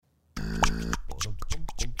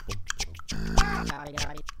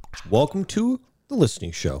Welcome to The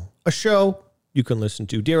Listening Show, a show you can listen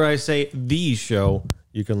to. Dare I say, the show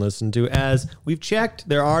you can listen to. As we've checked,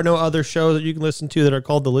 there are no other shows that you can listen to that are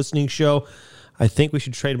called The Listening Show. I think we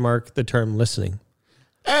should trademark the term listening.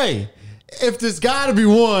 Hey, if there's got to be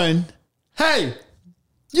one, hey,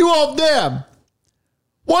 you up there,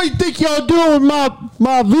 what do you think y'all doing with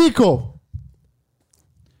my vehicle?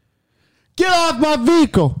 Get off my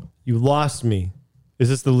vehicle. You lost me. Is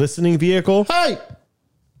this the listening vehicle? Hey.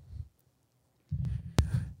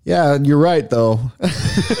 Yeah, you're right, though.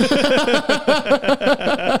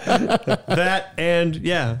 That and,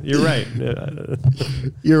 yeah, you're right.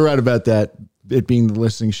 You're right about that. It being the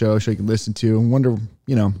listening show you can listen to. I wonder,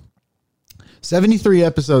 73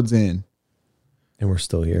 episodes in. And we're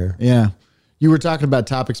still here. Yeah. You were talking about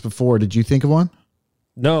topics before. Did you think of one?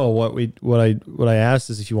 No, what I asked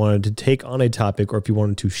is if you wanted to take on a topic or if you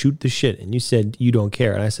wanted to shoot the shit, and you said you don't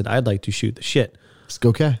care, and I said I'd like to shoot the shit. It's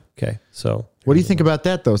okay. Okay, so what do you think about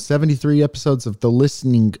that though? 73 episodes of the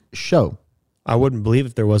listening show. I wouldn't believe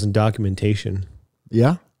if there wasn't documentation.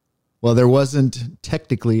 Yeah. Well, there wasn't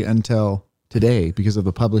technically until today because of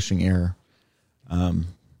the publishing error.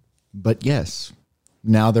 But yes,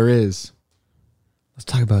 now there is. Let's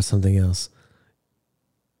talk about something else.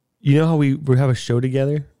 You know how we have a show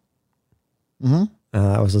together? Mm-hmm.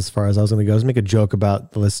 That was as far as I was going to go. I was make a joke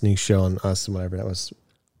about the listening show and us and whatever. That was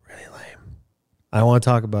really lame. I want to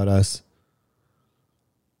talk about us.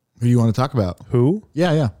 Who do you want to talk about? Who?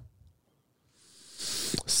 Yeah.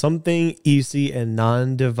 Something easy and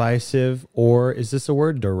non-divisive, or is this a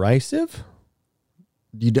word? Derisive?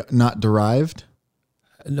 Not derived?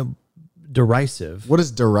 No, derisive. What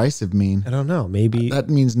does derisive mean? I don't know. Maybe that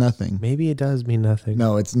means nothing. Maybe it does mean nothing.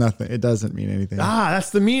 No, it's nothing. It doesn't mean anything.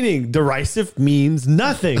 That's the meaning. Derisive means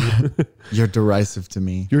nothing. You're derisive to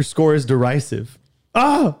me. Your score is derisive.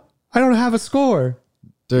 I don't have a score.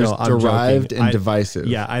 There's derived and divisive.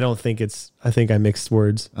 Yeah, I don't think it's. I think I mixed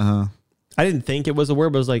words. Uh-huh. I didn't think it was a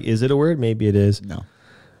word, but I was like, is it a word? Maybe it is. No. All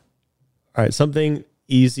right, something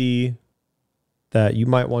easy that you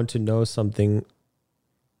might want to know something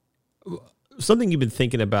you've been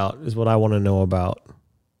thinking about is what I want to know about.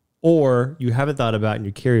 Or you haven't thought about and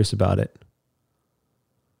you're curious about it.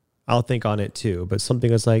 I'll think on it too. But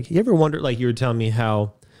something that's like, you ever wonder, like you were telling me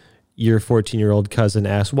how your 14-year-old cousin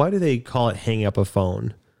asked, why do they call it hang up a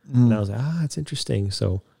phone? And I was like, it's interesting.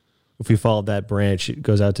 So if we followed that branch, it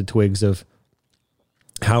goes out to twigs of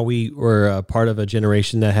how we were a part of a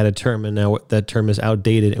generation that had a term, and now that term is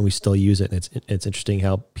outdated and we still use it. And it's interesting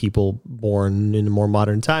how people born in more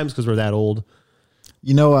modern times, because we're that old.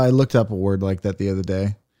 I looked up a word like that the other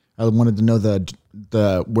day. I wanted to know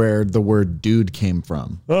the where the word dude came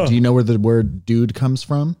from. Oh. Do you know where the word dude comes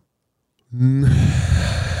from?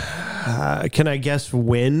 Can I guess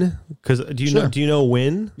when? Because do you know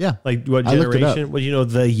when? Yeah. Like what generation? What do you know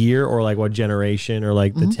the year, or like what generation, or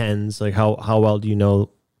like the tens? Like how well do you know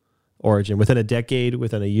origin? Within a decade?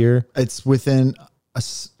 Within a year? It's within a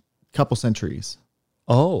couple centuries.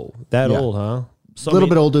 Oh, that old, huh? So, a little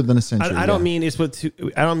bit older than a century. I don't mean it's what.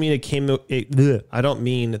 I don't mean it came. I don't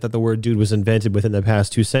mean that the word dude was invented within the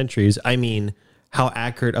past 2 centuries. I mean, how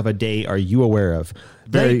accurate of a day are you aware of?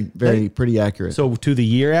 Very pretty accurate. So to the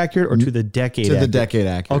year accurate, or to the decade? To the decade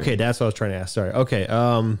accurate. Okay, that's what I was trying to ask. Sorry. Okay.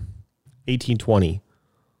 1820.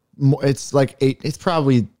 It's like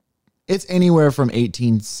it's anywhere from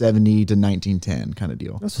 1870 to 1910 kind of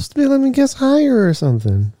deal. That's supposed to be, let me guess, higher or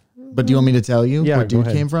something. But do you want me to tell you where dude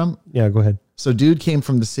came from? Yeah, go ahead. So dude came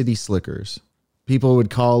from the city slickers. People would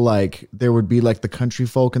call, there would be like the country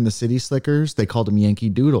folk and the city slickers. They called them Yankee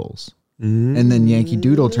Doodles. And then Yankee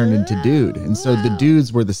Doodle turned into dude. And so the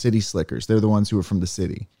dudes were the city slickers. They're the ones who were from the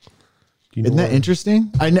city. Isn't that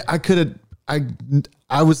interesting?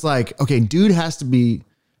 I was like, okay, dude has to be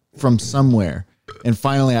from somewhere. And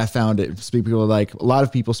finally I found it. People were like, a lot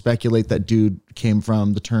of people speculate that dude came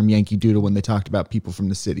from the term Yankee Doodle when they talked about people from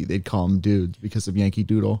the city. They'd call them dudes because of Yankee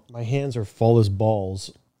Doodle. My hands are full as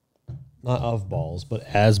balls. Not of balls, but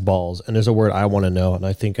as balls. And there's a word I want to know, and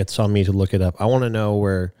I think it's on me to look it up. I want to know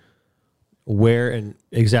where and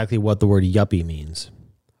exactly what the word yuppie means.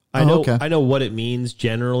 I know what it means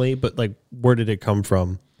generally, but like, where did it come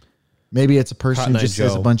from? Maybe it's a person who just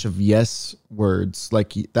says a bunch of yes words.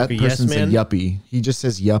 Like that person's a yuppie. He just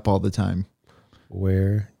says yup all the time.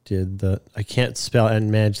 Where did I can't spell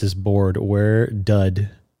and manage this board. Where did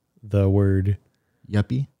the word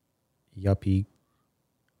yuppie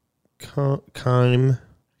come?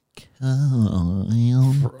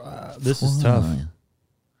 This is tough.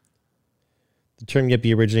 The term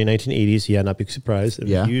yuppie originated in 1980s. Yeah, not be surprised. It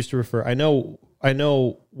was used to refer. I know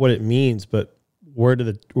what it means, but where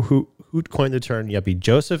did who who coined the term yuppie.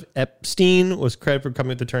 Joseph Epstein was credited for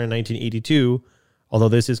coming up with the term in 1982, although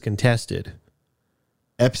this is contested.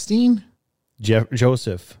 Epstein?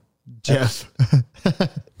 Joseph. Jeff.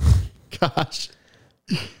 Gosh.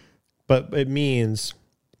 But it means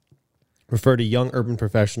refer to young urban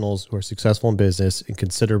professionals who are successful in business and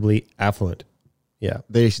considerably affluent. Yeah.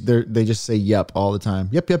 They just say yep all the time.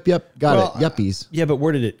 Yep. Got it. Yuppies. Yeah, but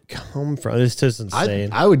where did it come from? This is insane.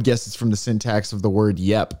 I would guess it's from the syntax of the word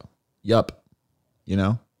yep. Yup. You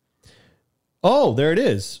know? Oh, there it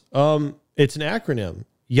is. It's an acronym.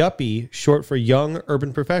 Yuppie, short for young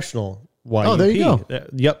urban professional. YUP. Oh, there you go.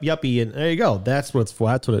 Yuppie, and there you go. That's what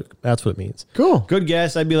it means. Cool. Good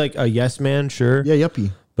guess. I'd be like a yes man, sure. Yeah,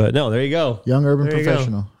 yuppie. But no, there you go. Young urban There you go.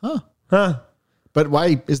 professional. Huh. Huh. But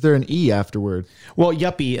why is there an E afterward? Well,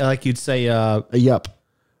 yuppie, like you'd say, A yup.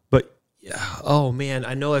 but oh man,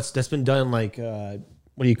 I know that's been done like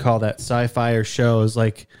what do you call that? Sci-fi or shows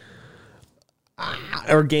like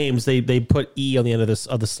or games. They put E on the end of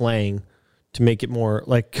the slang to make it more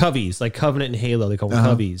like coveys, like Covenant and Halo. They call them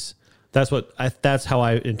coveys. That's how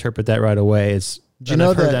I interpret that right away. Do you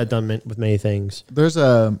know I've heard that done with many things. there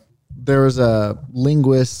was a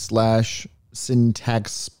linguist /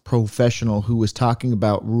 syntax professional who was talking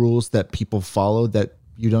about rules that people follow that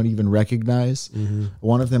you don't even recognize.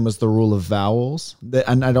 One of them was the rule of vowels,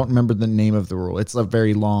 and I don't remember the name of the rule. It's a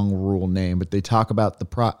very long rule name, but they talk about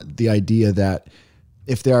the idea that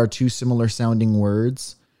if there are two similar sounding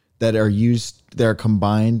words that are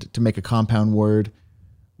combined to make a compound word,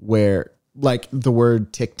 where like the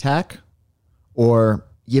word tic tac or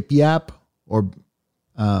yip yap or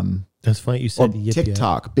That's funny. You said yip yap.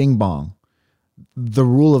 TikTok, bing bong. The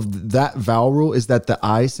rule of that vowel rule is that the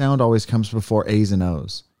I sound always comes before A's and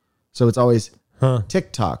O's. So it's always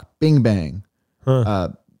TikTok, bing bang,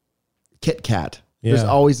 Kit Kat. Yeah. There's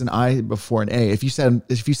always an I before an A. If you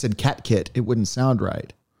said cat kit, it wouldn't sound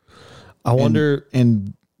right. I wonder.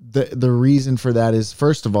 And the reason for that is,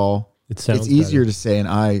 first of all, It sounds it's easier to say an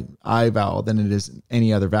I vowel than it is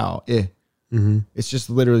any other vowel. It's just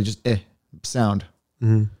literally just sound.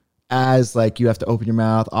 As like you have to open your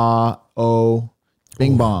mouth, o,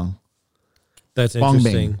 bing bong, That's bong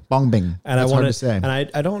interesting. bing, bong bing. And That's hard to say. And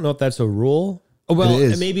I don't know if that's a rule. Oh, well,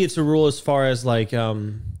 It is. maybe it's a rule as far as like,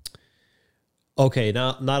 okay,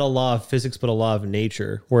 not a law of physics, but a law of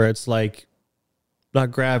nature, where it's like not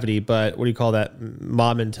gravity, but what do you call that?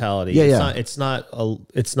 Mob mentality. Yeah, It's not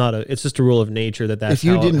it's just a rule of nature that's If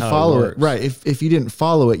you how, didn't how follow it, works. right? If you didn't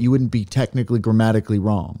follow it, you wouldn't be technically grammatically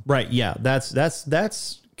wrong. Right. Yeah. That's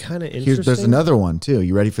kind of interesting. There's another one too.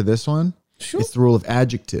 You ready for this one? Sure. It's the rule of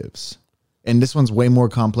adjectives. And this one's way more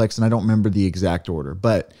complex and I don't remember the exact order,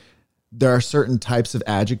 but there are certain types of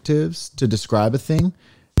adjectives to describe a thing.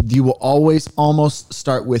 You will always almost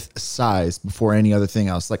start with size before any other thing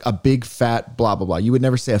else, like a big fat blah blah blah. You would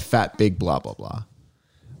never say a fat big blah blah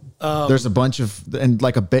blah. There's a bunch of, and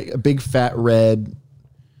like a big fat red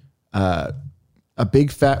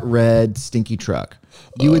stinky truck.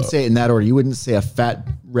 You would say it in that order. You wouldn't say a fat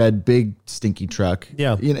red big stinky truck.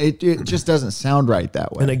 Yeah. You know, it just doesn't sound right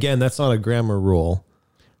that way. And again, that's not a grammar rule.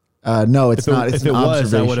 No, it's not. It's If an it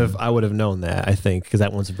was, observation. I would have known that, I think, because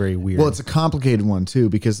that one's very weird. Well, it's a complicated one too,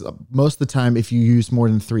 because most of the time, if you use more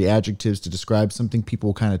than 3 adjectives to describe something, people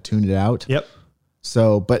will kind of tune it out. Yep.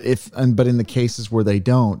 So, but in the cases where they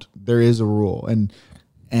don't, there is a rule, and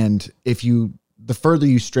the further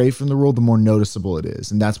you stray from the rule, the more noticeable it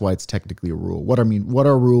is, and that's why it's technically a rule. What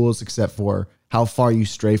are rules except for how far you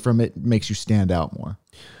stray from it makes you stand out more?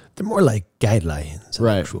 They're more like guidelines, than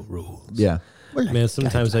Right. actual rules. Yeah. Man,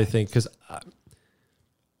 sometimes I think, because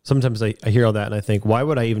sometimes I hear all that and I think, why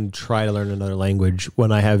would I even try to learn another language when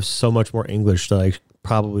I have so much more English that I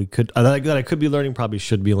probably could, that I could be learning, probably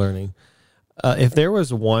should be learning. If there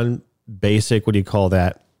was one basic, what do you call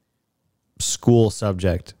that, school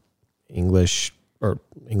subject, English or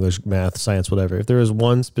English, math, science, whatever, if there was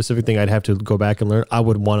one specific thing I'd have to go back and learn, I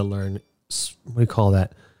would want to learn, what do you call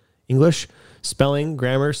that, English, spelling,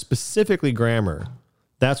 grammar, specifically grammar.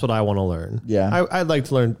 That's what I want to learn. Yeah. I'd like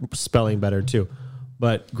to learn spelling better too,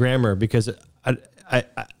 but grammar, because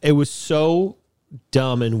it was so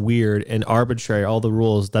dumb and weird and arbitrary, all the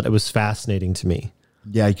rules, that it was fascinating to me.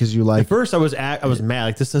 Yeah, because you like. At first I was mad,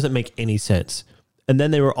 like this doesn't make any sense. And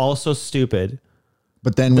then they were all so stupid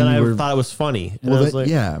But then that when I you were, thought it was funny. And I well, was like,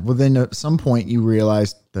 yeah. Well, then at some point you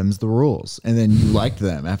realized them's the rules, and then you liked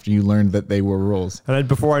them after you learned that they were rules. and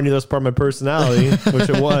before I knew that was part of my personality, which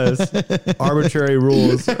it was, arbitrary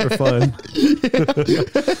rules are fun.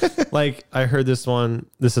 Like I heard this one.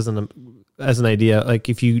 This isn't as an idea. Like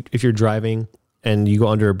if you're driving and you go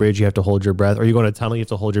under a bridge, you have to hold your breath. Or you go in a tunnel, you have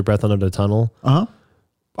to hold your breath under the tunnel. Uh huh.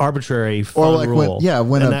 arbitrary fun like rule.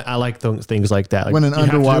 when I like things like that. Like, when an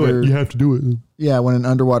underwater, you have to do it. Yeah, when an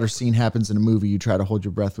underwater scene happens in a movie, you try to hold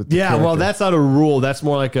your breath with the character. Well, that's not a rule. That's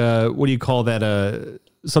more like a, what do you call that?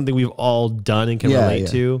 Something we've all done and can relate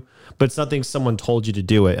to, but it's something someone told you to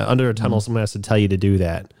do it. Under a tunnel, someone has to tell you to do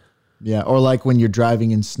that. Yeah, or like when you're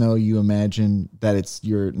driving in snow, you imagine that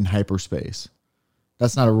you're in hyperspace.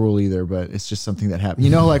 That's not a rule either, but it's just something that happens.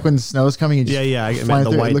 You know, like when the snow is coming, and I meant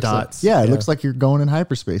the white dots. It looks like you're going in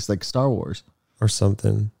hyperspace, like Star Wars or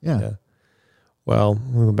something. Yeah. Well,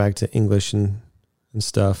 we'll go back to English and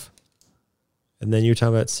stuff. And then you're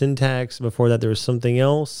talking about syntax. Before that, there was something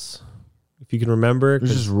else, if you can remember.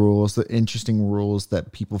 There's just rules, the interesting rules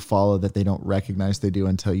that people follow that they don't recognize they do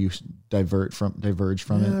until you diverge from it.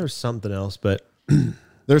 There's something else, but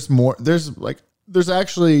there's more. There's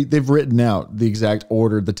actually, they've written out the exact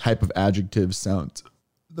order, the type of adjective sounds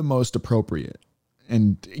the most appropriate.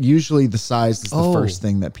 And usually the size is the first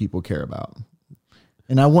thing that people care about.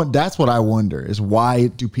 And that's what I wonder is, why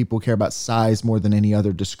do people care about size more than any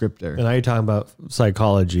other descriptor? And now you're talking about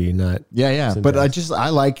psychology, not syntax. But I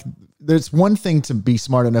like, there's one thing to be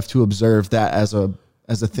smart enough to observe that as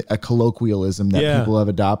a colloquialism that people have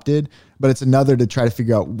adopted, but it's another to try to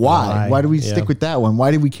figure out why. Why do we stick with that one?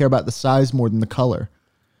 Why do we care about the size more than the color?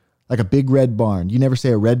 Like a big red barn. You never say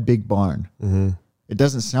a red big barn. Mm-hmm. It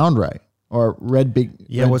doesn't sound right. Or red big.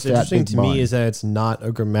 Yeah. What's interesting to me is that it's not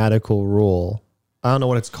a grammatical rule. I don't know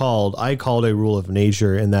what it's called. I call it a rule of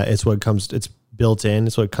nature, in that it's it's built in.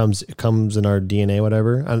 It's what comes in our DNA,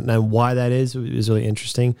 whatever. And why that is really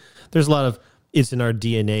interesting. There's a lot of, it's in our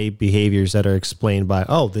DNA behaviors that are explained by,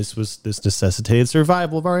 this necessitated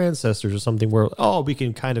survival of our ancestors, or something where, we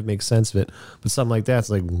can kind of make sense of it. But something like that's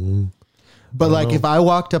like, but like if I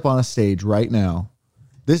walked up on a stage right now,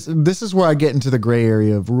 this is where I get into the gray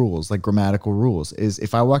area of rules, like grammatical rules, is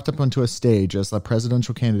if I walked up onto a stage as a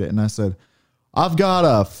presidential candidate and I said, I've got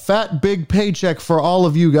a fat, big paycheck for all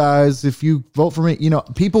of you guys if you vote for me.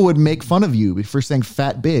 People would make fun of you for saying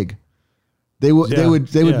fat, big. They would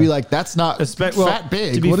be like, that's not fat,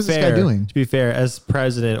 big. What is this guy doing? To be fair, as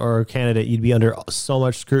president or candidate, you'd be under so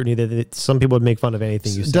much scrutiny that some people would make fun of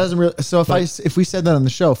anything you said. So if we said that on the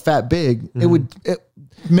show, fat, big,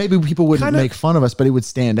 maybe people wouldn't make fun of us, but it would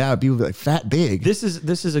stand out. People would be like, fat, big. This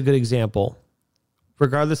is a good example.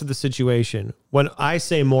 Regardless of the situation, when I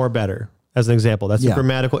say more, better, as an example, that's a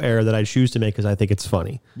grammatical error that I choose to make because I think it's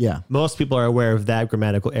funny. Yeah. Most people are aware of that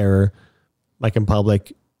grammatical error, like in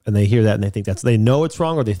public, and they hear that and they think they know it's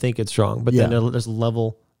wrong or they think it's wrong. But then there's a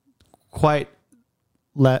level quite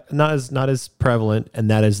not as prevalent, and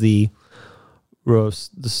that is the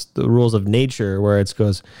rules of nature, where it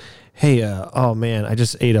goes, hey, man, I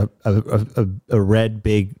just ate a red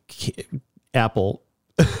big apple.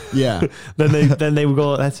 Yeah. then they would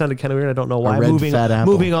go, that sounded kind of weird. I don't know why.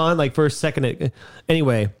 Moving on, like for a second.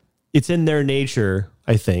 Anyway, it's in their nature,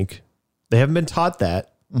 I think. They haven't been taught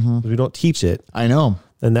that. Mm-hmm. We don't teach it. I know.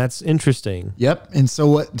 And that's interesting. Yep. And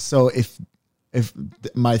so if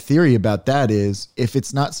my theory about that is, if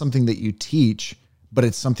it's not something that you teach, but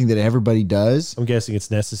it's something that everybody does, I'm guessing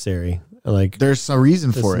it's necessary. Like, there's a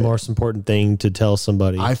reason for it. It's the most important thing to tell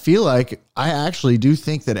somebody. I feel like I actually do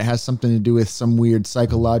think that it has something to do with some weird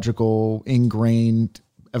psychological ingrained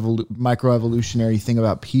microevolutionary thing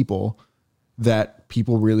about people, that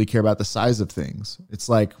people really care about the size of things. It's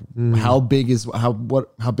like, how big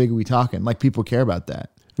are we talking? Like, people care about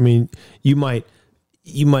that. I mean, you might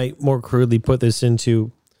more crudely put this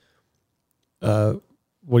into,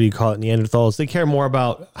 what do you call it? Neanderthals. They care more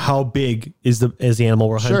about how big is the animal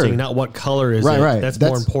we're hunting, not what color is it. Right. That's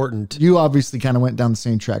more important. You obviously kind of went down the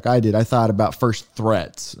same track I did. I thought about first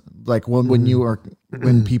threats, like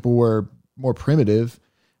when people were more primitive.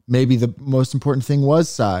 Maybe the most important thing was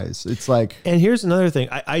size. It's like, and here's another thing.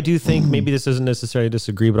 I do think maybe this doesn't necessarily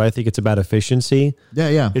disagree, but I think it's about efficiency.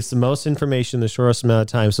 Yeah. It's the most information in the shortest amount of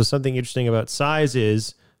time. So something interesting about size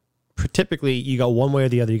is, typically you got one way or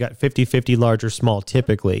the other. You got 50-50 large or small,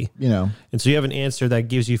 typically. And so you have an answer that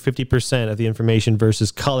gives you 50% of the information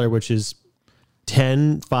versus color, which is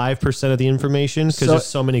 5% of the information, because there's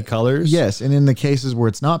so many colors. Yes, and in the cases where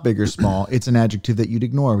it's not big or small, it's an adjective that you'd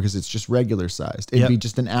ignore because it's just regular sized. It'd be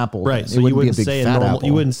just an apple. Right. So you wouldn't say apple.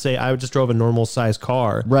 You wouldn't say I just drove a normal size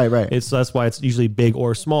car. Right. That's why it's usually big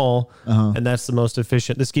or small, and that's the most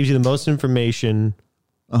efficient. This gives you the most information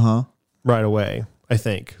right away, I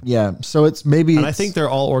think. Yeah. So it's maybe, and I think they're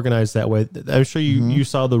all organized that way. I'm sure you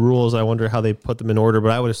saw the rules. I wonder how they put them in order,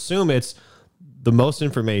 but I would assume it's the most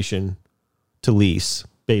information to lease,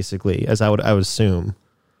 basically, as I would assume.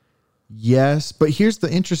 Yes, but here's the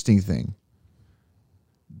interesting thing.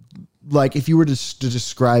 Like, if you were to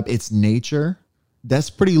describe its nature, that's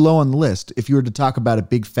pretty low on the list. If you were to talk about a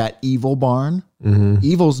big fat evil barn,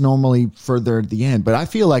 evil's normally further at the end. But I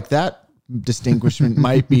feel like that distinguishment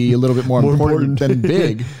might be a little bit more important than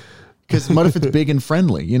big. Because what if it's big and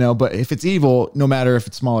friendly, you know? But if it's evil, no matter if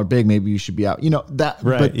it's small or big, maybe you should be out. You know that.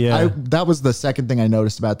 Right. But Yeah. that was the second thing I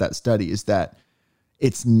noticed about that study is that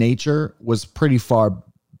its nature was pretty far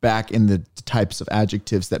back in the types of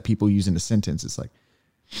adjectives that people use in a sentence. It's like,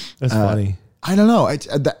 That's funny. I don't know.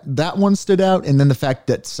 That one stood out, and then the fact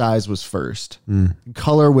that size was first,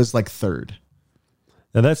 color was like third.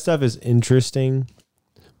 Now that stuff is interesting,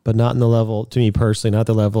 but not in the level, to me personally, not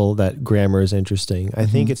the level that grammar is interesting. I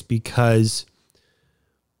think it's because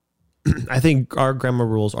I think our grammar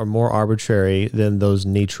rules are more arbitrary than those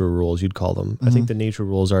nature rules, you'd call them. I think the nature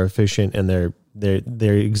rules are efficient and they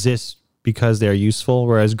exist because they are useful,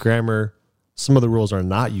 whereas grammar, some of the rules are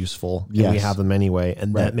not useful and we have them anyway.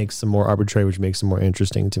 And that makes them more arbitrary, which makes them more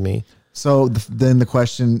interesting to me. So then the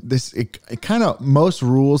question, it kind of, most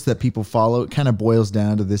rules that people follow, it kind of boils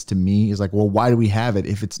down to this to me is like, well, why do we have it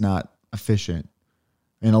if it's not efficient?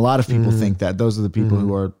 And a lot of people think that. Those are the people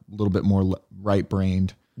who are a little bit more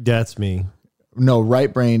right-brained. That's me. No,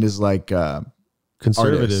 right-brained is like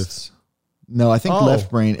Conservative. artists. No, I think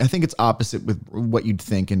left-brained. I think it's opposite with what you'd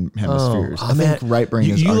think in hemispheres. I think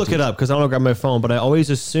right-brained is You look artists. it up because I don't grab my phone, but I always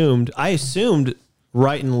assumed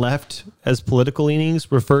right and left as political leanings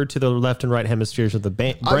referred to the left and right hemispheres of the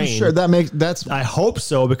brain. I'm sure that's I hope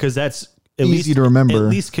so because that's at easy least to remember. At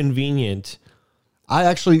least convenient. I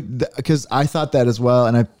actually, because I thought that as well,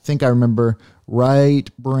 and I think I remember right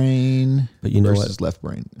brain But you know versus what? left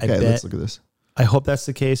brain. I Okay, bet- let's look at this. I hope that's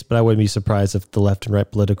the case, but I wouldn't be surprised if the left and right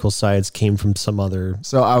political sides came from some other.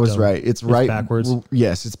 So I was right. It's right. backwards?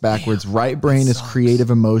 Yes, it's backwards. Right brain is creative,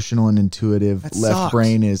 emotional, and intuitive. Left sucks.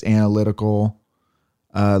 brain is analytical.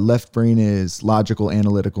 Left brain is logical,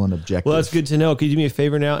 analytical, and objective. Well, that's good to know. Could you do me a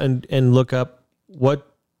favor now and look up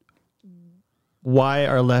why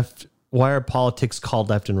are politics called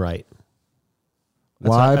left and right?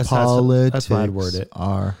 Why politics that's how I'd word it.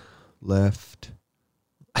 are left.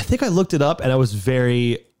 I think I looked it up and I was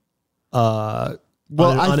very I think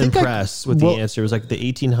unimpressed with the answer. It was like the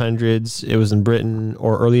 1800s. It was in Britain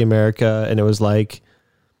or early America, and it was like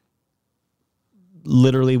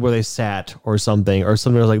literally where they sat or something. I was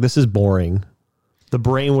like, this is boring. The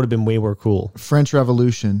brain would have been way more cool. French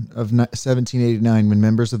Revolution of 1789, when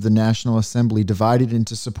members of the National Assembly divided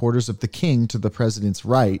into supporters of the king to the president's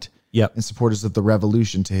right Yep. and supporters of the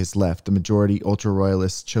revolution to his left. The majority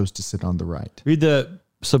ultra-royalists chose to sit on the right. Read the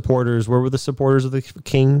supporters. Where were the supporters of the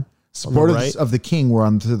king? Supporters right? of the king were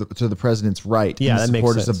on to the president's right. Yeah, and the that makes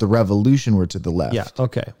supporters sense. of the revolution were to the left. Yeah.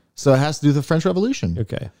 Okay. So it has to do with the French Revolution.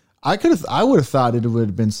 Okay. I would have thought it would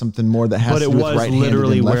have been something more that has But to it do with was right-handed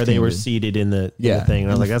literally and where they were left-handed. seated in the Yeah. thing.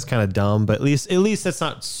 And I was like, that's kind of dumb, but at least that's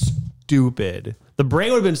not stupid. The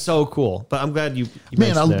brain would have been so cool. But I'm glad you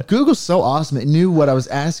Man, mentioned it. Google's so awesome. It knew what I was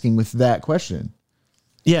asking with that question.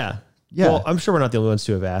 Yeah. Yeah. Well, I'm sure we're not the only ones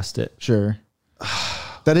who have asked it. Sure.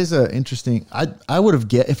 That is a interesting. I would have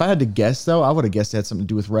guessed if I had to guess though. I would have guessed it had something to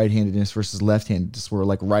do with right-handedness versus left-handedness, where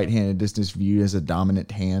like right-handedness is viewed as a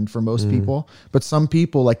dominant hand for most people, but some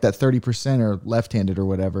people like that 30% are left-handed or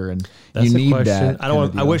whatever, and That's you a need question. that. I don't. kind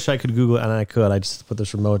of I deal. wish I could Google it, and I could. I just put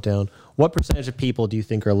this remote down. What percentage of people do you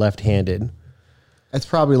think are left-handed? It's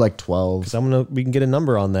probably like 12. So we can get a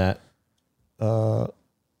number on that.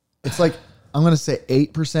 It's like I'm gonna say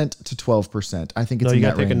 8% to 12%. I think it's No, in you that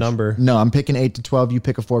gotta pick a range. number. No, I'm picking 8 to 12. You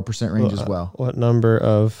pick a 4% range as well. What number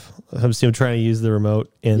of? I'm trying to use the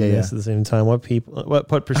remote and Yeah, this yeah. at the same time. What people?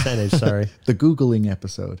 What percentage? Sorry. The Googling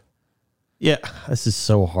episode. Yeah, this is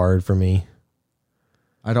so hard for me.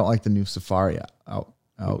 I don't like the new Safari out.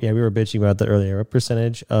 Yeah, we were bitching about that earlier. What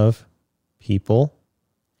percentage of people?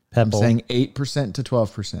 I'm Pebble saying 8% to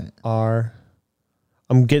 12%. are.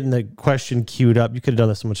 I'm getting the question queued up. You could have done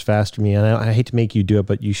this so much faster, me. And I hate to make you do it,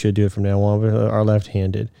 but you should do it from now on. But are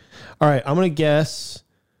left-handed. All right, I'm gonna guess.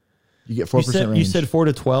 You get 4% range. You said 4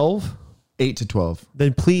 to 12. 8 to 12.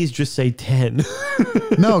 Then please just say 10.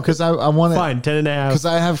 No, because I want to. Fine, 10 and a half. Because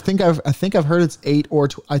I think I've heard it's 8 or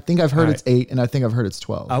I think I've heard All it's 8 and I think I've heard it's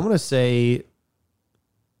 12. I'm gonna say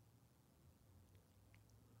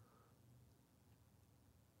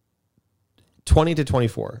 20 to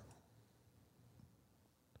 24.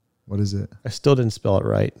 What is it? I still didn't spell it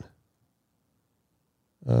right.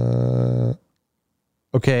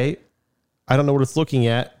 Okay. I don't know what it's looking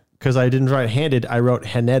at because I didn't write handed. I wrote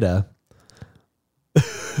Haneda.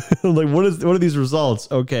 I'm like, what are these results?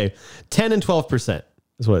 Okay. 10 and 12%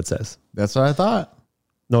 is what it says. That's what I thought.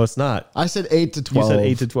 No, it's not. I said 8 to 12. You said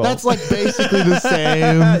 8 to 12. That's like basically the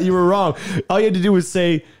same. You were wrong. All you had to do was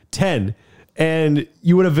say 10. And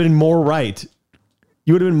you would have been more right.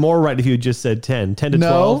 You would have been more right if you had just said 10. 10 to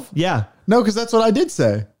 12. Yeah. No, because that's what I did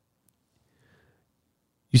say.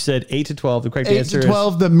 You said 8 to 12. The correct 8 answer to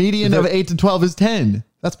 12, the median of 8 to 12 is 10.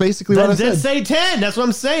 That's basically what I then said. say 10. That's what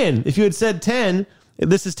I'm saying. If you had said 10,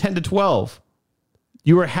 this is 10 to 12.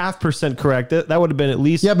 You were 0.5% correct. That would have been at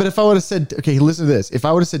least. Yeah, but if I would have said, okay, listen to this. If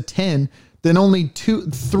I would have said 10, then only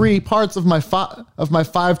 3 parts of my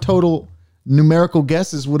 5 total numerical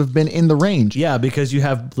guesses would have been in the range. Yeah, because you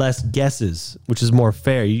have less guesses, which is more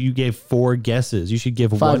fair. You gave 4 guesses. You should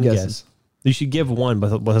give 5 one guesses. guess. You should give one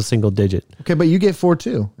with a single digit. Okay, but you get 4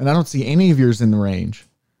 too, and I don't see any of yours in the range.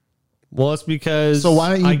 Well, it's because So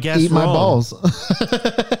why don't I you guessed eat my wrong. balls?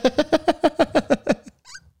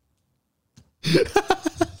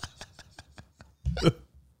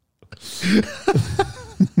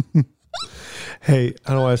 Hey, I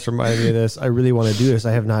don't know why it's reminding me of this. I really want to do this.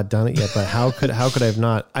 I have not done it yet, but how could I have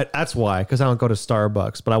not? That's why, because I don't go to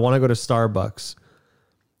Starbucks, but I want to go to Starbucks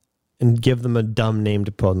and give them a dumb name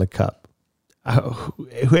to put on the cup.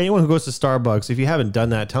 Anyone who goes to Starbucks, if you haven't done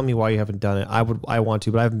that, tell me why you haven't done it. I want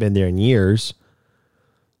to, but I haven't been there in years.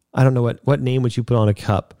 I don't know what name would you put on a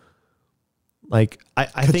cup? Like I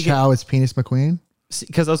think Ka-chow is Penis McQueen.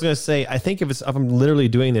 because I was going to say, I think if I'm literally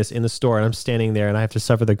doing this in the store and I'm standing there and I have to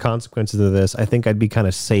suffer the consequences of this, I think I'd be kind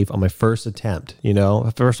of safe on my first attempt. You know,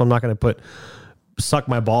 first I'm not going to suck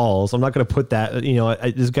my balls. I'm not going to put that,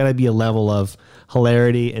 there's got to be a level of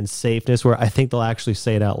hilarity and safeness where I think they'll actually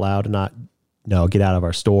say it out loud and not, no, get out of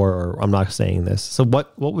our store, or I'm not saying this. So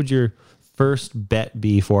what would your first bet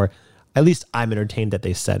be for, at least I'm entertained that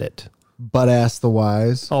they said it. Butt ass the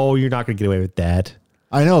wise. Oh, you're not going to get away with that.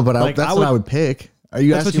 I know, but Like, that's I what I would- would pick. Are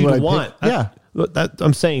you That's asking what what you'd I want. Yeah.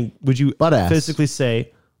 I'm saying, would you Butt ass. physically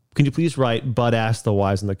say, can you please write butt ass the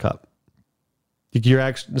wise in the cup? You're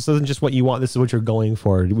actually, this isn't just what you want. This is what you're going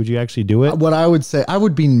for. Would you actually do it? What I would say, I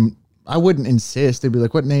wouldn't insist. They'd be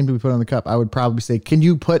like, what name do we put on the cup? I would probably say, can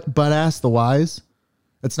you put butt ass the wise?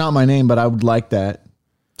 That's not my name, but I would like that.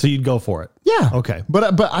 So you'd go for it. Yeah. Okay.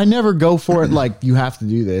 But I never go for it like you have to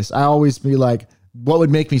do this. I always be like, what would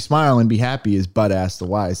make me smile and be happy is butt ass the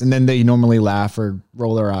wise. And then they normally laugh or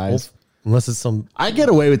roll their eyes. Unless it's some. I get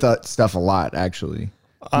away with that stuff a lot, actually.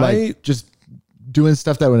 I- Like just doing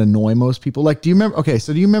stuff that would annoy most people. Like, do you remember? Okay,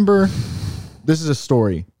 so do you remember? This is a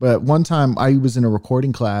story, but one time I was in a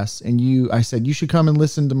recording class and I said, you should come and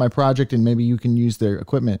listen to my project and maybe you can use their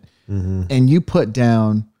equipment. Mm-hmm. And you put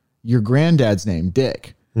down your granddad's name,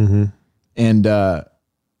 Dick. Mm-hmm. And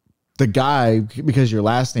the guy, because your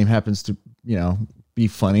last name happens to, be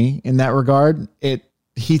funny in that regard,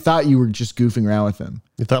 he thought you were just goofing around with him.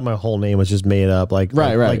 You thought my whole name was just made up, like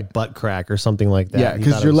like butt crack or something like that. Yeah, He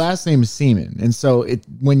because thought your it was- last name is Seaman, and so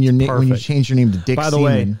when you perfect. change your name to Dick By the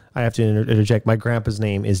Seaman, way, I have to interject. My grandpa's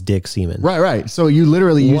name is Dick Seaman. right. So you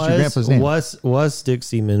literally used your grandpa's name. Was Dick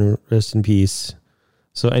Seaman, rest in peace.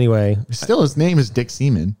 So anyway, Still, his name is Dick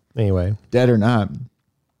Seaman, dead or not.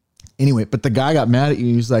 Anyway, but the guy got mad at you.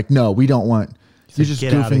 He was like, "No, we don't want. You're just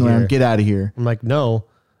 "Get outta goofing around. here." Get out of here. I'm like, no,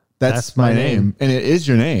 That's my name, and it is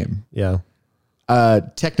your name. yeah.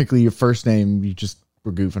 Technically, your first name, you just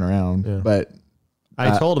were goofing around, but."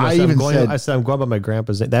 I told him. I I said, even I said, I'm going by my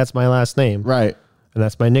grandpa's name. That's my last name, Right. and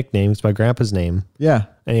that's my nickname. It's my grandpa's name. Yeah.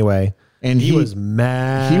 Anyway, And he was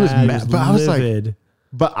mad. he was mad, but I was like- livid.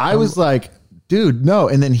 But I was like, dude, no.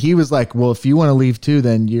 And then he was like, well, if you want to leave too,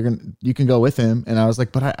 then you can go with him. And I was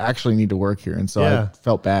like, but I actually need to work here. And so Yeah. I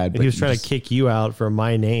felt bad. And But he was you trying just- to kick you out for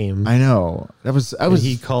my name. I know. I was, And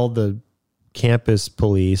he called the campus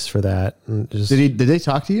police for that. And just, did they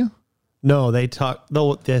talk to you? No, they talked.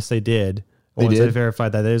 No, yes, they did. They Once did? I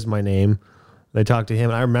verified that is my name, they talked to him.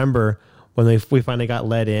 And I remember when we finally got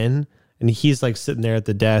let in, and he's like sitting there at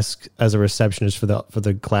the desk as a receptionist for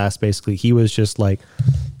the class. Basically, he was just like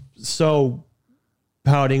so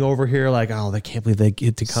pouting over here, like, oh, they can't believe they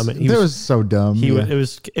get to come in. That was so dumb. Yeah.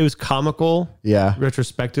 It was comical. Yeah.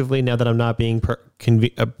 Retrospectively, now that I'm not being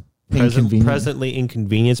Inconvenient. presently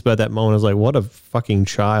inconvenienced, but at that moment I was like, what a fucking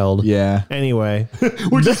child. Yeah. Anyway,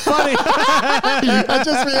 which is funny. I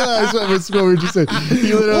just realized what we just said.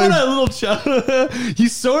 He What literally, a little child.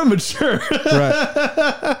 He's so immature.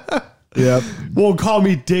 right. Yep. Won't call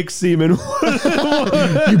me Dick Seaman.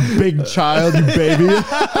 You big child, you baby.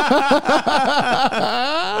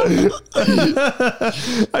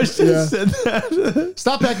 I should have said that.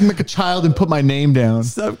 Stop acting like a child and put my name down.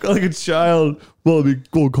 Stop like a child. Well,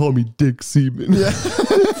 go call me Dick Seaman. Yeah.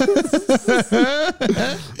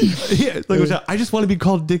 Like, I just want to be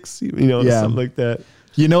called Dick Seaman, Yeah. something like that.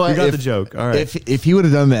 You know what? You got the joke. All right. If he would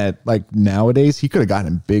have done that like nowadays, he could have gotten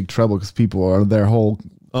in big trouble because people are their whole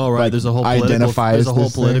Oh, right. like, There's a whole identify there's as a whole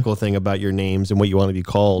this thing. political thing about your names and what you want to be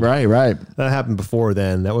called. Right. That happened before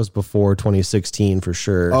then. That was before 2016 for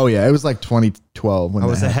sure. Oh yeah, it was like 2012 when I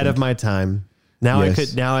was that ahead happened. of my time. Now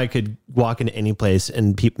Yes. I could walk into any place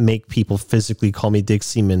and make people physically call me Dick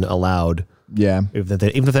Seaman aloud. Yeah. Even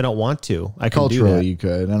if they don't want to, I can do Culturally, that. you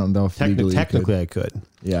could. I don't know if legally Technically, you I could. could.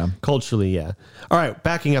 Yeah. Culturally, yeah. All right,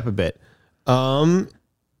 backing up a bit. I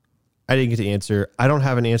didn't get to answer. I don't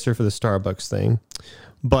have an answer for the Starbucks thing,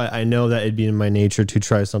 but I know that it'd be in my nature to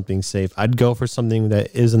try something safe. I'd go for something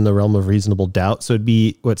that is in the realm of reasonable doubt. So it'd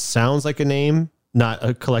be what sounds like a name, not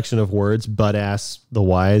a collection of words. Butt ass the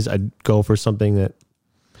wise. I'd go for something that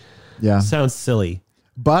Yeah. sounds silly.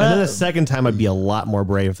 But And then the second time, I'd be a lot more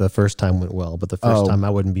brave. The first time went well, but the first time I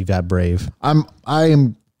wouldn't be that brave. I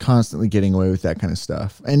am constantly getting away with that kind of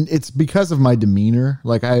stuff. And it's because of my demeanor.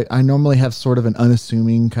 Like I normally have sort of an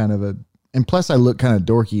unassuming kind of and plus I look kind of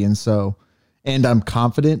dorky and I'm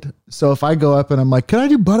confident. So if I go up and I'm like, can I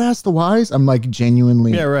do butt ass the wise? I'm like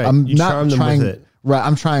genuinely, Yeah, right. I'm You not charm them trying, with it. Right.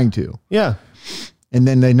 I'm trying to. Yeah. And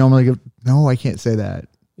then they normally go, no, I can't say that.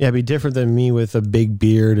 Yeah, it'd be different than me with a big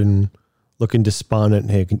beard and looking despondent.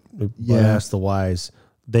 Hey, ask the wise.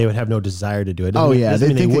 They would have no desire to do it. Oh, yeah, doesn't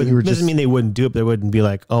they mean think that you were doesn't just- mean they wouldn't do it. But they wouldn't be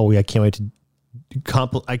like, oh, yeah, I can't wait to.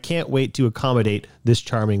 I can't wait to accommodate this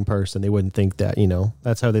charming person. They wouldn't think that,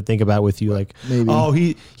 That's how they think about with you. Like, Maybe. oh,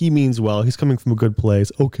 he means well. He's coming from a good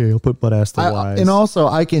place. Okay, I'll put butt ass the wise. And also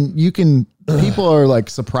people are like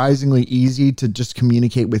surprisingly easy to just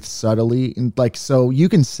communicate with subtly. And like, so you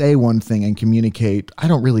can say one thing and communicate. I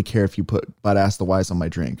don't really care if you put butt ass the wise on my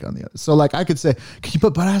drink on the other. So like I could say, can you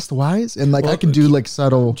put butt ass the wise? And like, I could do like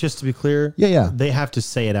subtle. Just to be clear, Yeah. they have to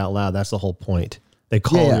say it out loud. That's the whole point. They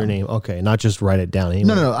call Yeah. your name. Okay, not just write it down.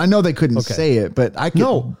 Anyway. No. I know they couldn't say it, but I could.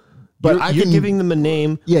 No, but you're giving them a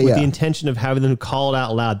name with the intention of having them call it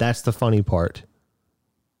out loud. That's the funny part.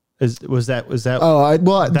 Was that? Oh,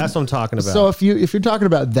 That's what I'm talking about. So if you're talking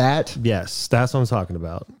about that, yes, that's what I'm talking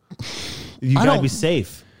about. You I gotta don't- be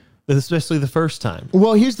safe, especially the first time.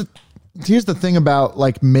 well, here's the thing about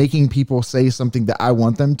like making people say something that I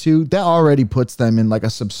want them to. That already puts them in like a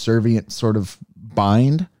subservient sort of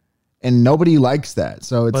bind. And nobody likes that,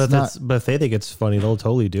 so it's not. But if they think it's funny, they'll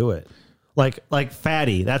totally do it. Like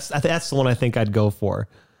fatty. That's the one I think I'd go for.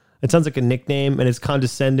 It sounds like a nickname and it's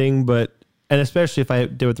condescending, and especially if I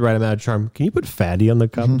do it with the right amount of charm. Can you put fatty on the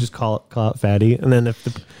cup? Just call it fatty, and then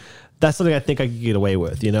that's something I think I could get away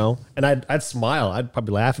with, And I'd smile. I'd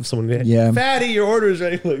probably laugh if someone did. Yeah. Fatty, your order is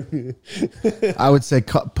ready. I would say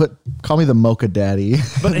call me the Mocha Daddy.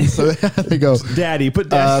 But So they go, Daddy, put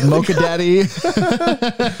Daddy. Mocha Daddy.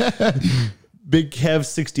 Big Kev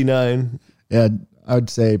 69. Yeah, I would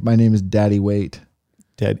say my name is Daddy Wait.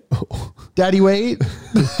 Daddy. Daddy Wait.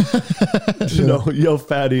 No, yo,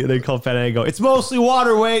 fatty. And they call fatty. And I go, it's mostly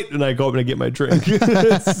water weight. And I go up and I get my drink.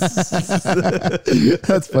 That's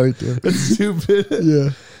funny too. It's stupid. Yeah.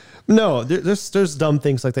 No, there's dumb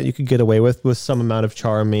things like that you could get away with some amount of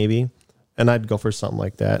charm, maybe. And I'd go for something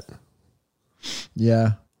like that.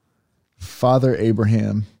 Yeah. Father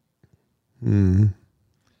Abraham. I don't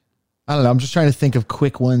know. I'm just trying to think of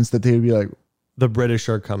quick ones that they would be like, The British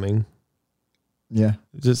are coming. yeah.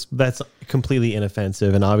 That's completely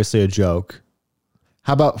inoffensive and obviously a joke.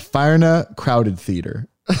 How about Fire'na Crowded Theater?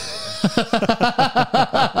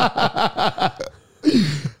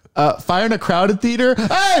 Fire'na Crowded Theater?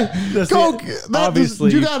 Hey,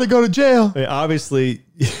 obviously you got to go to jail. I mean,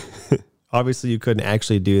 obviously you couldn't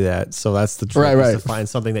actually do that. So that's the trick. Right. Is to find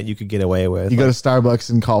something that you could get away with. You go to Starbucks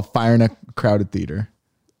and call Fire'na Crowded Theater.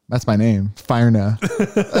 That's my name. Fire'na.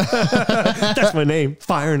 That's my name.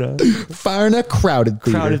 Fire'na. Fire'na Crowded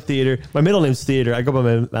Theater. Crowded Theater. My middle name's Theater. I go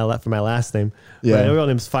by for my last name. Yeah. My middle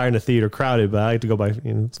name's Fire'na Theater. Crowded, but I like to go by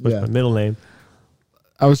it's my middle name.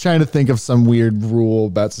 I was trying to think of some weird rule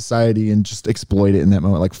about society and just exploit it in that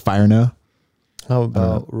moment, like Fire'na. How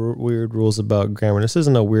about weird rules about grammar? This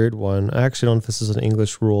isn't a weird one. I actually don't know if this is an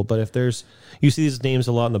English rule, but if you see these names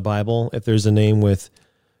a lot in the Bible. If there's a name with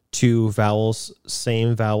two vowels,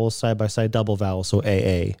 same vowels side by side, double vowel, so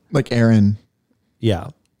AA. Like Aaron. Yeah.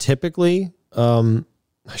 Typically, I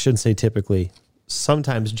shouldn't say typically.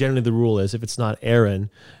 Sometimes, generally, the rule is if it's not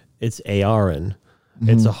Aaron, it's Aaron.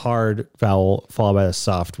 It's a hard vowel followed by a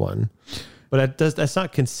soft one. But that's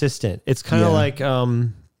not consistent. It's kind of like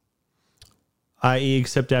IE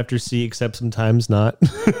except after C, except sometimes not.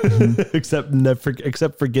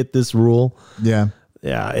 except forget this rule. Yeah.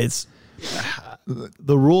 Yeah, it's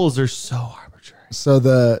the rules are so arbitrary. So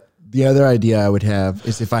the other idea I would have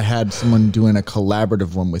is if I had someone doing a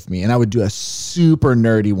collaborative one with me, and I would do a super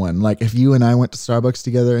nerdy one. Like if you and I went to Starbucks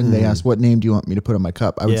together and they asked, what name do you want me to put on my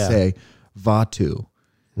cup? I would say Vatu.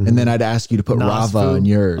 And then I'd ask you to put Nas Rava food? on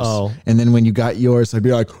yours. Oh. And then when you got yours, I'd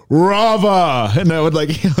be like, Rava. And I would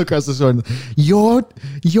like yell across the store, and,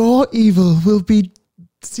 your evil will be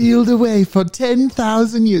sealed away for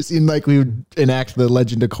 10,000 years. And like we would enact the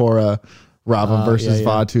Legend of Korra, Rava versus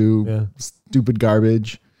Vatu, stupid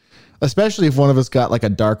garbage. Especially if one of us got like a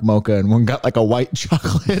dark mocha and one got like a white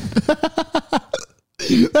chocolate.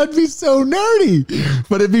 That'd be so nerdy,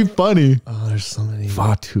 but it'd be funny. Oh, there's so many.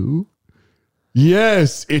 Vatu?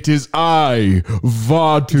 Yes, it is I,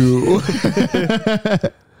 Vatu.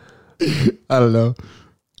 I don't know.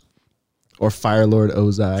 Or Fire Lord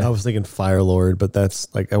Ozai. I was thinking Fire Lord, but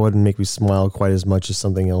that's like, that wouldn't make me smile quite as much as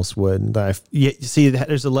something else would. You see,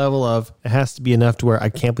 there's a level of, it has to be enough to where I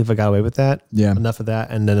can't believe I got away with that. Yeah. Enough of that.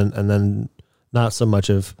 And then not so much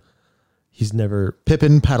of, he's never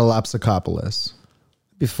Pippin Patalopsicopoulos.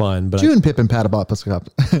 be fun, but June Pippin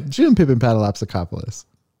Patalopsicopoulos. June Pippin Patalopsicopoulos.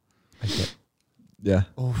 I can't. Yeah.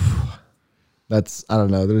 That's, I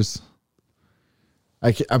don't know.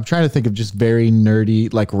 I'm trying to think of just very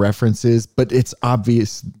nerdy like references, but it's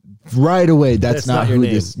obvious right away. That's not your who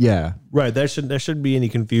name. this. Yeah. Right. There shouldn't be any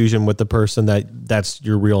confusion with the person that's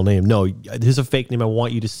your real name. No, this is a fake name I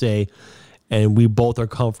want you to say. And we both are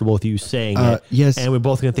comfortable with you saying it. Yes. And we're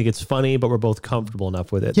both going to think it's funny, but we're both comfortable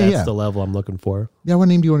enough with it. Yeah, That's the level I'm looking for. Yeah. What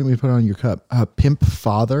name do you want me to put on your cup? Pimp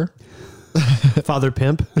Father. Father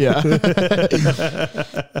Pimp. Yeah.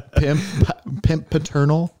 Pimp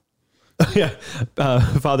Paternal. Yeah.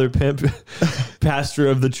 Father Pimp, pastor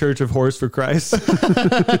of the Church of Horse for Christ.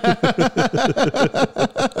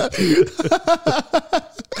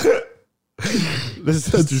 This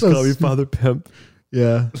sister's so call me Father Pimp.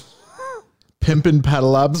 Yeah. Pimpin'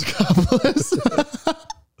 Patalopsicopoulos.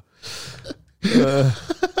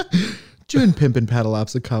 June Pimpin'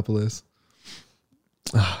 Patalopsicopoulos.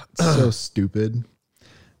 So stupid.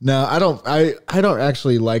 No, I don't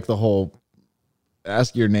actually like the whole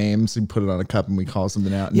ask your name, so you put it on a cup and we call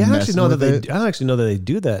something out. And Yeah, I don't actually know that they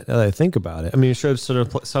do that. Now that I think about it, I mean, sure, sort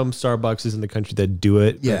of some Starbucks in the country that do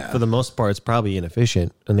it. Yeah. But for the most part, it's probably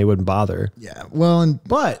inefficient, and they wouldn't bother. Yeah. Well,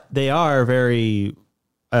 But they are very,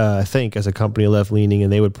 I think, as a company, left leaning,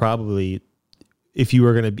 and they would probably, if you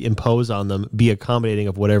were going to impose on them, be accommodating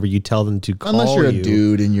of whatever you tell them to call you. unless you're a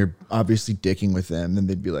dude and you're obviously dicking with them, then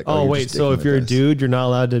they'd be like, Oh, you're wait, just so dicking if with you're a us. dude, you're not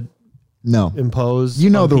allowed to No. impose.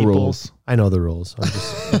 You know on the people? rules. I know the rules. I'm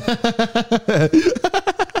just,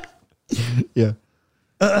 Yeah.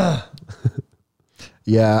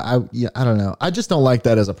 I don't know. I just don't like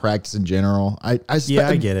that as a practice in general. I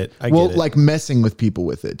get it. Like messing with people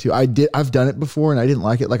with it too. I've done it before and I didn't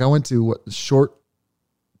like it. Like I went to short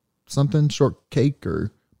cake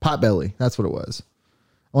or Potbelly. That's what it was.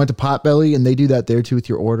 I went to Potbelly and they do that there too with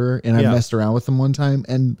your order. And I messed around with them one time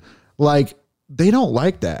and like, they don't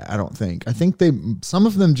like that. I don't think. I think some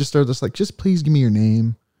of them just are just like, just please give me your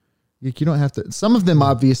name. You don't have to. Some of them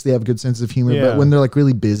obviously have a good sense of humor, but when they're like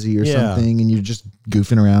really busy or something and you're just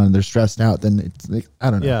goofing around and they're stressed out, then it's like, I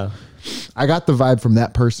don't know. yeah. I got the vibe from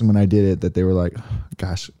that person when I did it that they were like, oh,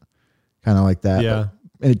 gosh, kind of like that. Yeah.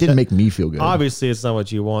 And it didn't make me feel good. Obviously, it's not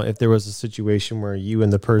what you want. If there was a situation where you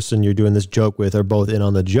and the person you're doing this joke with are both in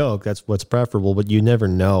on the joke, that's what's preferable. But you never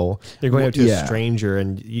know. You're going up to a stranger,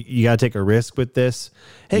 and you got to take a risk with this.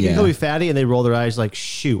 Hey, can you call me fatty? And they roll their eyes like,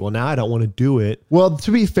 shoot, well, now I don't want to do it. Well,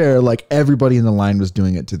 to be fair, like everybody in the line was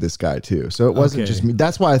doing it to this guy too. So it wasn't just me.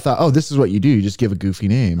 That's why I thought, oh, this is what you do. You just give a goofy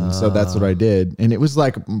name. So that's what I did. And it was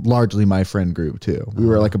like largely my friend group too. We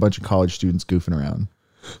were like a bunch of college students goofing around.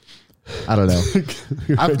 I don't know.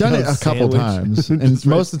 I've done it a couple times, and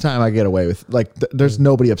most of the time I get away with like. There's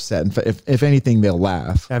nobody upset. If anything, they'll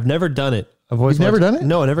laugh. I've never done it. You've never done it?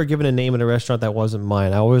 No, I've never given a name in a restaurant that wasn't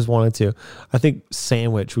mine. I always wanted to. I think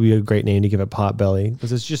sandwich would be a great name to give at Potbelly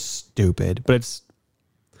because it's just stupid, but it's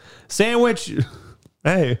sandwich.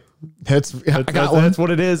 Hey, That's that's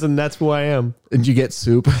what it is, and that's who I am. And you get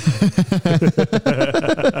soup. He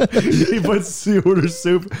orders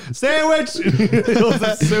soup sandwich.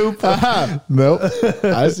 Soup. Nope.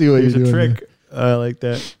 I see what Here's you're a doing. trick. I like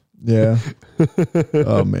that. Yeah.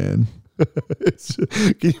 Oh man. Can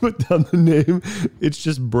you put down the name? It's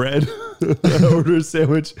just bread. I order a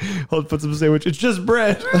sandwich. I'll put some sandwich. It's just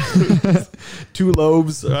bread. 2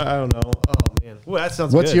 loaves. I don't know. Oh man. Well, that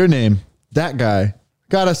sounds What's good. your name? That guy.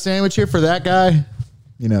 Got a sandwich here for that guy?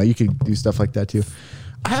 You know, you could do stuff like that too.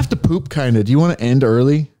 I have to poop kind of. Do you want to end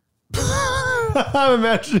early? I'm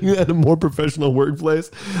imagining that in a more professional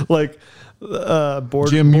workplace. Like board.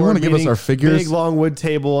 Jim, you board wanna give us meeting, our figures? Big long wood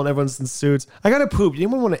table and everyone's in suits. I gotta poop.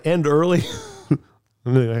 Anyone want to end early?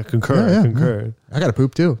 I concur. Yeah, I concur. I got to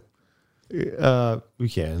poop too. We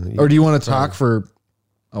can. Or do you want to talk for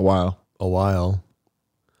a while? A while.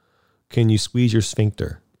 Can you squeeze your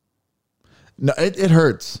sphincter? No, it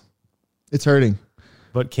hurts. It's hurting.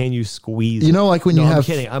 But can you squeeze? You know, like when you have. I'm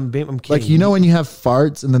kidding. I'm kidding. Like, you know, when you have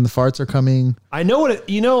farts and then the farts are coming. I know what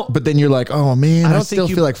you know. But then you're like, oh man, I don't still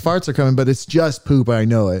think feel like farts are coming, but it's just poop. I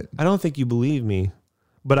know it. I don't think you believe me,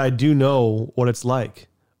 but I do know what it's like.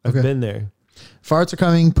 I've been there. Farts are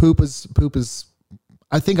coming. Poop is.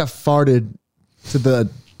 I think I farted to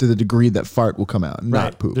the degree that fart will come out,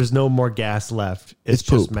 not poop. There's no more gas left. It's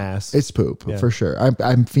just poop. mass. It's poop for sure.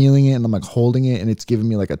 I'm feeling it and I'm like holding it and it's giving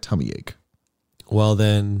me like a tummy ache. Well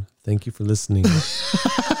then, thank you for listening.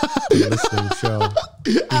 Listening show.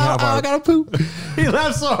 I gotta poop. He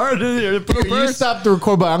laughed so hard to hear the poop. You stop the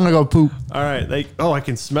record, but I'm gonna go poop. All right. I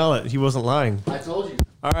can smell it. He wasn't lying. I told you.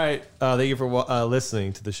 All right. Thank you for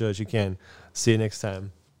listening to the show that you can. See you next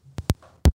time.